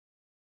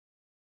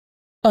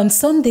On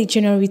Sunday,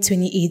 January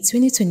 28,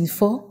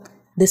 2024,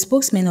 the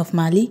spokesmen of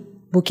Mali,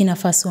 Burkina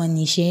Faso and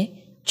Niger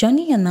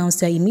jointly announced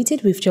their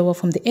immediate withdrawal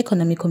from the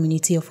Economic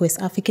Community of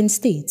West African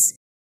States.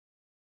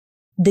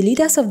 The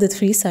leaders of the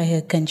three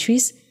Sahel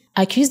countries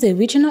accused the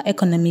regional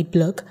economic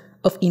bloc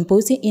of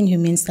imposing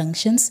inhumane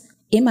sanctions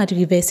aimed at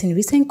reversing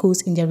recent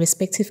coups in their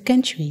respective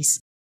countries.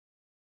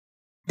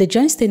 The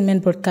joint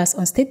statement broadcast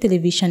on state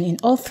television in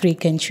all three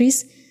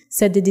countries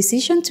said the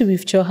decision to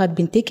withdraw had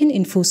been taken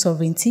in full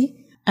sovereignty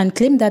and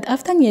claimed that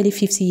after nearly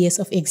 50 years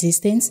of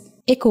existence,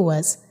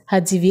 Ecowas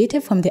had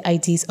deviated from the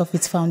ideas of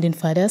its founding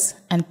fathers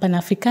and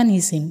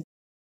Pan-Africanism.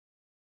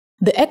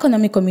 The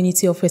Economic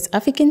Community of West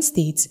African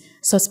States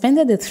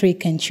suspended the three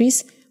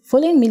countries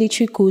following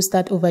military coups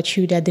that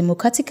overthrew their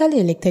democratically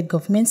elected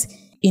governments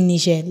in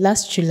Niger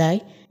last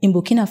July, in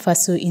Burkina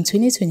Faso in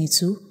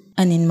 2022,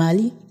 and in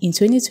Mali in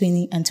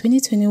 2020 and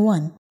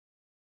 2021.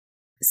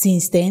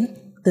 Since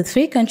then, the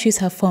three countries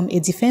have formed a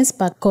defense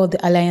pact called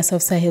the Alliance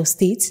of Sahel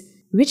States,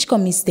 which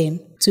commits them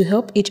to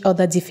help each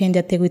other defend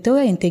their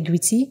territorial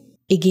integrity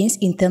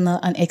against internal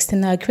and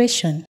external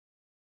aggression.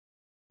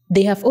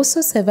 They have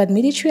also severed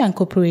military and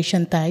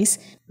cooperation ties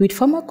with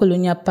former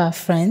colonial power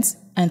France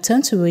and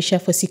turned to Russia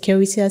for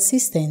security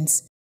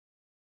assistance.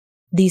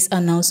 This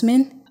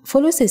announcement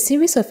follows a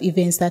series of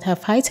events that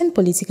have heightened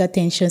political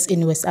tensions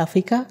in West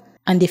Africa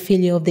and the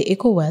failure of the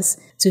Ecowas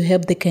to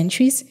help the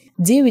countries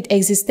deal with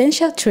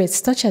existential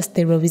threats such as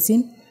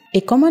terrorism,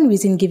 a common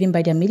reason given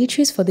by their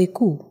militaries for the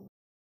coup.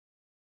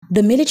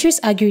 The militaries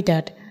argued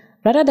that,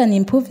 rather than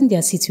improving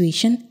their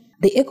situation,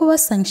 the Ecowas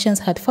sanctions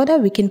had further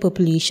weakened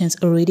populations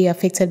already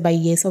affected by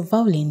years of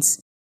violence.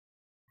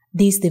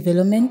 This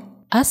development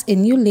adds a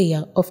new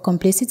layer of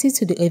complexity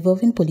to the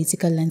evolving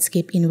political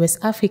landscape in West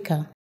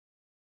Africa.